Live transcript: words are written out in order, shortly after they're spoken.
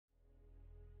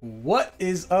What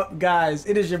is up, guys?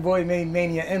 It is your boy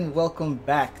MaineMania, and welcome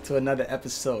back to another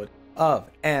episode of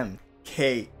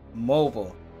MK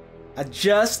Mobile. I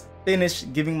just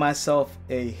finished giving myself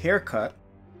a haircut,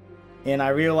 and I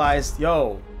realized,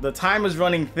 yo, the time is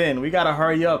running thin. We gotta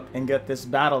hurry up and get this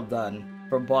battle done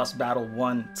for Boss Battle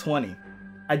 120.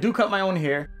 I do cut my own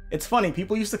hair. It's funny,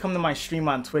 people used to come to my stream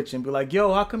on Twitch and be like,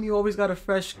 yo, how come you always got a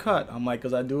fresh cut? I'm like,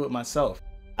 because I do it myself.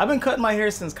 I've been cutting my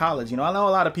hair since college. You know, I know a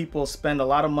lot of people spend a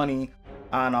lot of money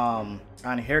on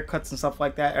haircuts and stuff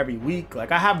like that every week.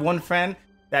 Like, I have one friend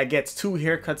that gets 2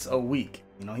 haircuts a week.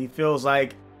 You know, he feels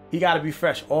like he got to be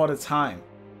fresh all the time.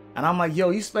 And I'm like, yo,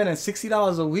 you spending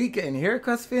 $60 a week getting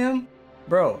haircuts for him?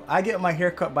 Bro, I get my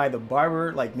haircut by the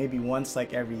barber like maybe once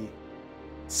like every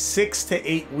 6 to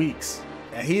 8 weeks.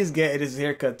 And he's getting his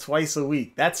haircut twice a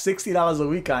week. That's $60 a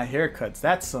week on haircuts.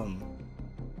 That's some...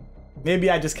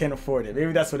 Maybe I just can't afford it.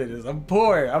 Maybe that's what it is. I'm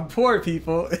poor,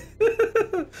 people.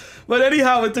 But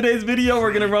anyhow, in today's video,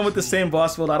 we're gonna run with the same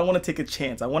boss build. I don't want to take a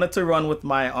chance. I wanted to run with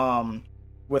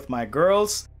my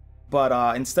girls,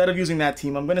 but instead of using that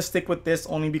team, I'm gonna stick with this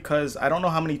only because I don't know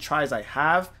how many tries I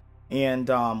have, and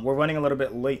we're running a little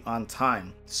bit late on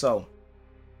time. So,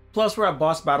 plus we're at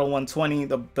Boss Battle 120.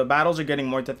 The battles are getting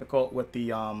more difficult with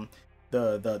the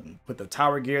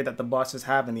tower gear that the bosses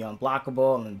have, and the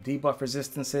unblockable and the debuff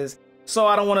resistances. So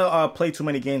I don't want to play too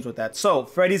many games with that. So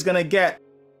Freddy's gonna get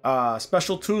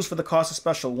special 2s for the cost of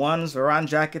special 1s. Varan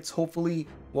jackets, hopefully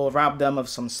will rob them of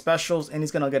some specials, and he's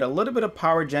gonna get a little bit of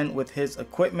power gen with his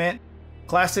equipment.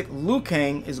 Classic Liu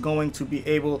Kang is going to be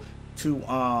able to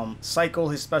cycle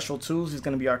his special 2s. He's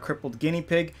gonna be our crippled guinea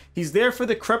pig. He's there for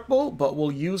the cripple, but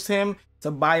we'll use him to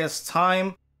buy us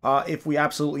time if we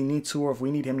absolutely need to, or if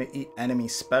we need him to eat enemy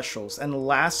specials. And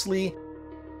lastly,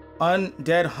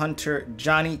 Undead Hunter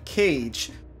Johnny Cage.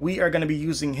 We are going to be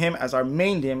using him as our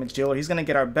main damage dealer. He's going to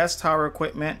get our best tower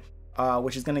equipment,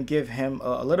 which is going to give him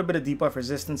a little bit of debuff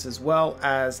resistance, as well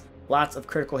as lots of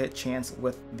critical hit chance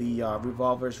with the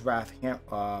Revolver's Wrath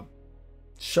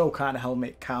Shokan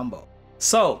helmet combo.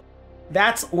 So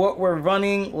that's what we're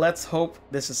running. Let's hope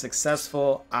this is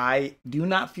successful. I do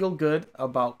not feel good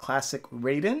about Classic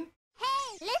Raiden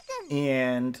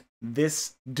and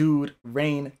this dude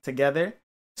Rain together.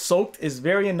 Soaked is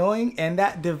very annoying, and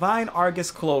that Divine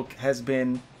Argus cloak has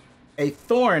been a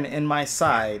thorn in my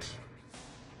side.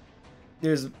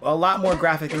 There's a lot more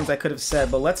graphic things I could have said,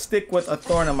 but let's stick with a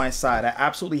thorn in my side. I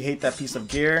absolutely hate that piece of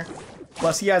gear.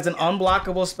 Plus, he has an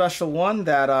unblockable special 1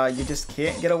 that you just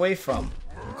can't get away from.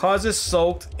 Causes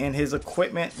soaked, and his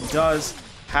equipment does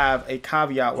have a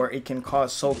caveat where it can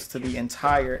cause soaks to the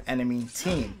entire enemy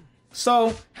team.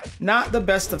 So, not the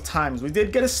best of times. We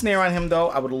did get a snare on him, though.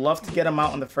 I would love to get him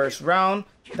out in the first round.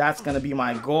 That's going to be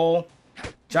my goal.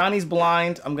 Johnny's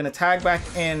blind. I'm going to tag back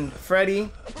in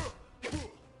Freddy.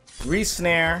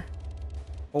 Re-snare.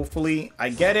 Hopefully, I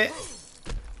get it.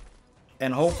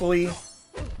 And hopefully,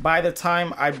 by the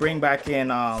time I bring back in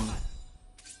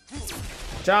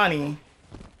Johnny...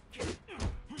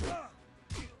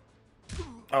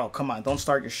 Oh, come on. Don't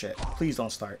start your shit. Please don't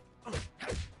start.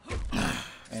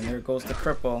 And there goes the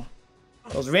cripple.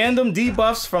 Those random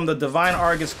debuffs from the Divine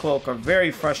Argus cloak are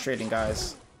very frustrating,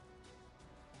 guys.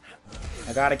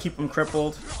 I gotta keep him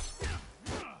crippled.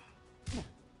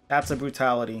 That's a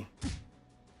brutality.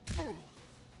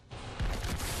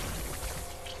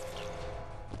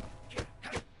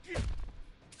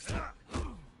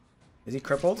 Is he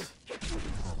crippled?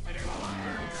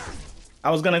 I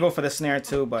was gonna go for the snare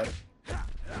too, but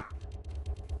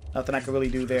nothing I can really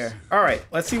do there. Alright,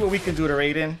 let's see what we can do to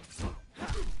Raiden.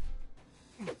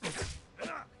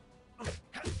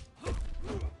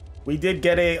 We did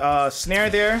get a snare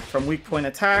there from weak point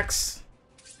attacks.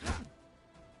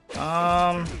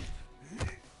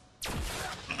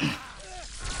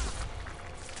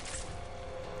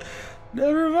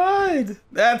 Never mind.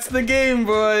 That's the game,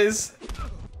 boys.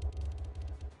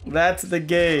 That's the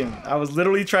game. I was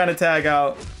literally trying to tag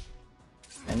out,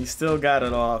 and he still got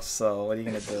it off, so what are you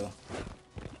gonna do?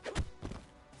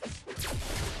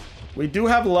 We do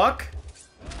have luck,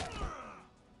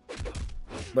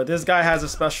 but this guy has a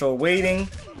special waiting,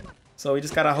 so we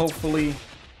just gotta hopefully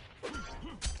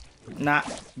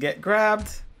not get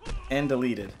grabbed and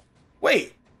deleted.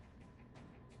 Wait!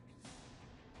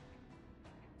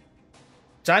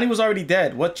 Johnny was already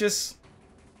dead. What just...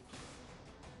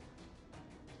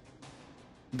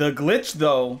 The glitch,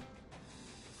 though...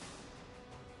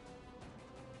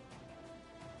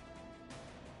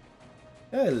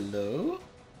 Hello?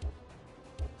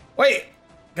 Wait,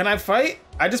 can I fight?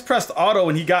 I just pressed auto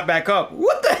and he got back up.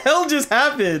 What the hell just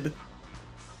happened?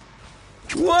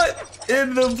 What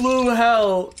in the blue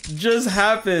hell just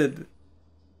happened?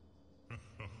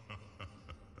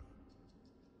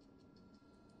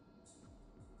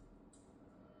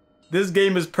 This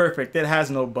game is perfect. It has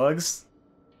no bugs.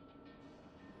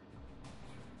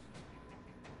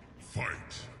 Fight.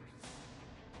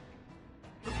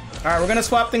 Alright, we're gonna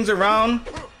swap things around.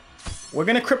 We're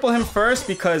gonna cripple him first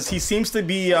because he seems to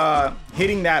be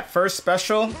hitting that first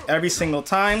special every single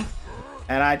time.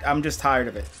 And I'm just tired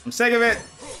of it. I'm sick of it.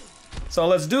 So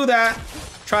let's do that.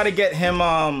 Try to get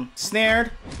him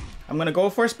snared. I'm gonna go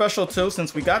for a special 2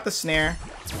 since we got the snare.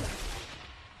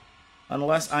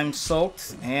 Unless I'm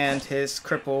soaked and his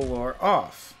cripple wore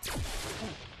off.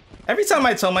 Every time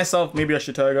I tell myself maybe I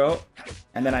should tag out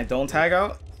and then I don't tag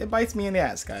out, it bites me in the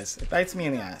ass, guys. It bites me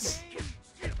in the ass.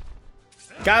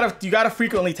 You gotta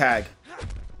frequently tag.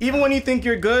 Even when you think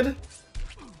you're good,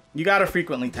 you gotta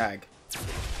frequently tag.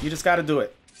 You just gotta do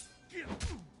it.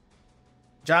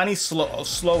 Johnny's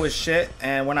slow as shit,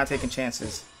 and we're not taking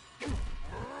chances.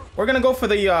 We're gonna go for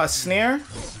the snare,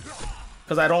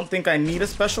 because I don't think I need a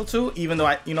special 2, even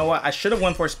though you know what, I should have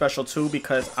went for a special 2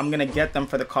 because I'm gonna get them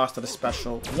for the cost of a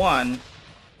special 1,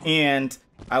 and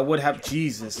I would have,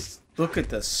 Jesus, look at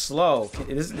the slow.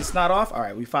 It's not off? All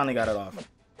right, we finally got it off.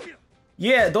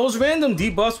 Yeah, those random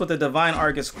debuffs with the Divine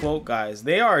Argus Cloak, guys,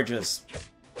 they are just,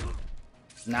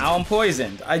 now I'm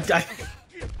poisoned. I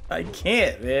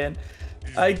can't, man.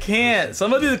 I can't.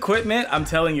 Some of the equipment, I'm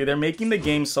telling you, they're making the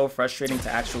game so frustrating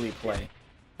to actually play.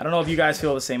 I don't know if you guys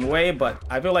feel the same way, but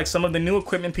I feel like some of the new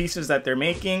equipment pieces that they're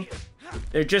making,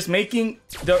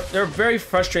 they're very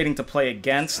frustrating to play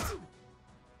against.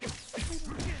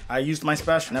 I used my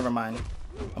special, never mind.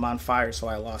 I'm on fire, so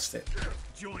I lost it.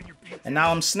 And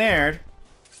now I'm snared,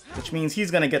 which means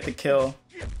he's gonna get the kill.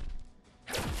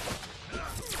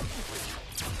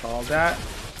 Call that.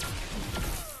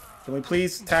 Can we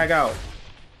please tag out?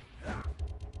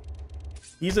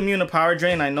 He's immune to power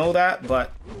drain, I know that,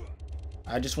 but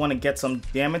I just want to get some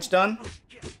damage done.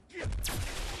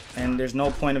 And there's no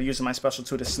point of using my special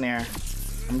 2 to snare.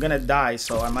 I'm gonna die,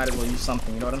 so I might as well use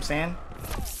something, you know what I'm saying?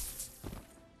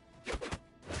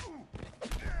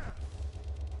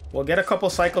 We'll get a couple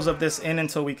cycles of this in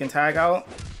until we can tag out.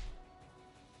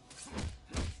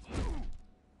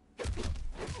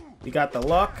 We got the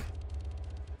luck.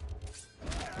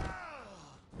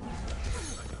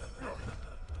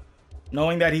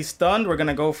 Knowing that he's stunned, we're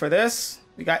gonna go for this.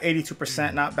 We got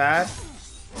 82%, not bad.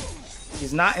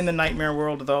 He's not in the nightmare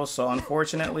world though, so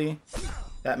unfortunately,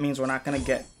 that means we're not gonna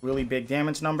get really big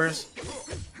damage numbers.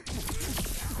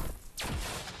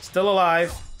 Still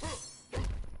alive,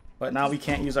 but now we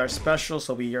can't use our special,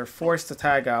 so we are forced to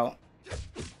tag out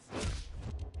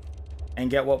and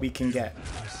get what we can get.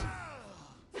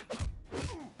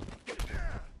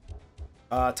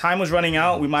 Time was running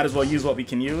out. We might as well use what we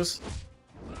can use.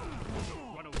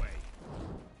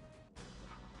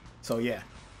 So yeah,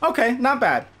 okay, not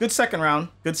bad. Good second round.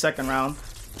 Good second round.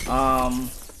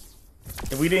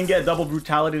 If we didn't get double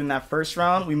brutality in that first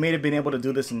round, we may have been able to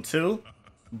do this in 2,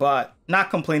 but not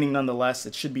complaining nonetheless.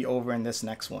 It should be over in this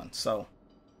next one. So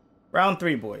round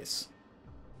 3, boys.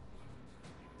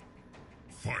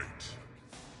 Fight.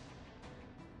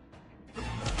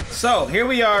 So here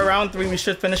we are, round 3. We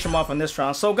should finish him off on this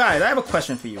round. So guys, I have a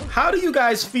question for you. How do you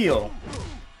guys feel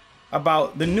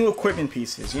about the new equipment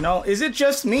pieces? You know, is it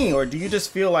just me, or do you just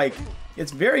feel like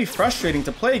it's very frustrating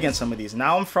to play against some of these?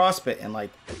 Now I'm frostbitten, and like,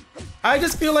 I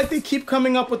just feel like they keep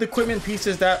coming up with equipment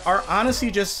pieces that are honestly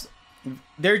just,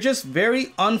 they're just very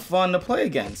unfun to play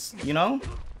against, you know?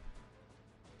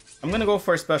 I'm gonna go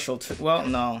for a special 2. Well,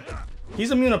 no,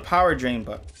 he's immune to power drain,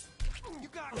 but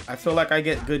I feel like I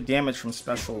get good damage from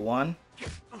special 1.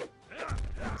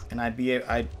 And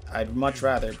I'd much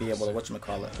rather be able to,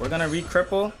 whatchamacallit. We're gonna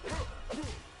re-cripple.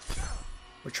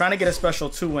 We're trying to get a special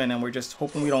 2 in, and we're just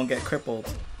hoping we don't get crippled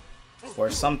or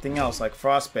something else like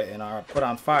frostbitten or put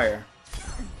on fire,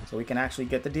 so we can actually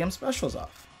get the damn specials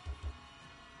off.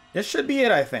 This should be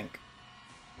it, I think.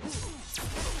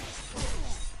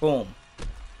 Boom.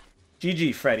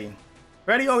 GG, Freddy.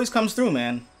 Freddy always comes through,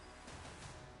 man.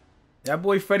 That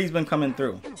boy Freddy's been coming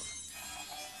through.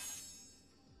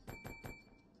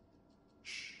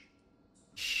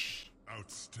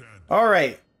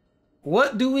 Alright,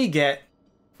 what do we get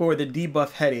for the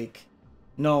debuff headache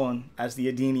known as the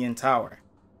Edenian Tower?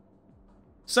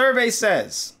 Survey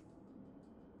says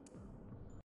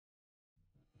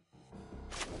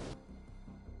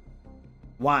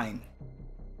wine.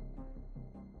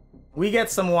 We get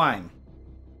some wine.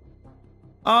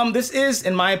 This is,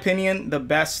 in my opinion, the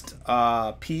best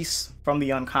piece from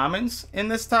the uncommons in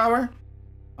this tower.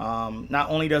 Not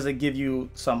only does it give you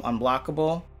some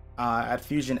unblockable at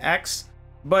Fusion X,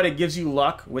 but it gives you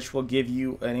luck, which will give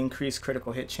you an increased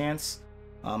critical hit chance.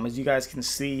 As you guys can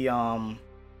see,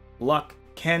 luck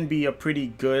can be a pretty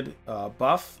good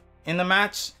buff in the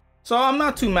match. So I'm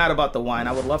not too mad about the wine.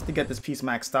 I would love to get this piece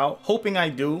maxed out. Hoping I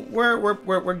do.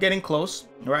 We're getting close.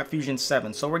 We're at Fusion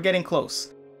 7, so we're getting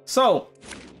close. So,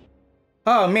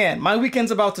 oh man, my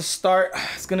weekend's about to start.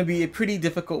 It's gonna be a pretty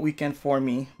difficult weekend for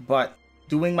me, but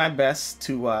doing my best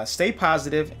to stay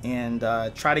positive and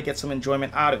try to get some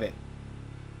enjoyment out of it.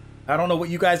 I don't know what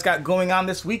you guys got going on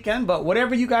this weekend, but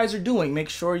whatever you guys are doing, make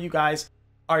sure you guys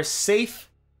are safe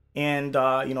and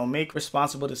you know, make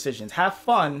responsible decisions. Have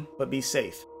fun, but be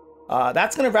safe.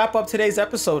 That's gonna wrap up today's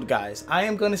episode, guys. I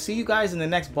am gonna see you guys in the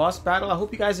next boss battle. I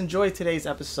hope you guys enjoyed today's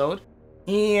episode.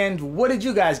 And what did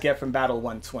you guys get from Battle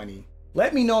 120?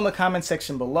 Let me know in the comment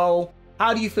section below.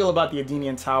 How do you feel about the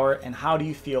Edenian Tower, and how do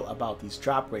you feel about these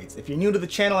drop rates? If you're new to the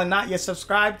channel and not yet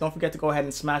subscribed, don't forget to go ahead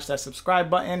and smash that subscribe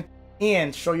button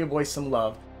and show your boy some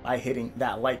love by hitting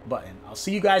that like button. I'll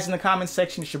see you guys in the comment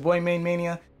section. It's your boy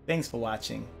MaineMania. Thanks for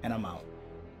watching, and I'm out.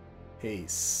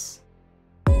 Peace.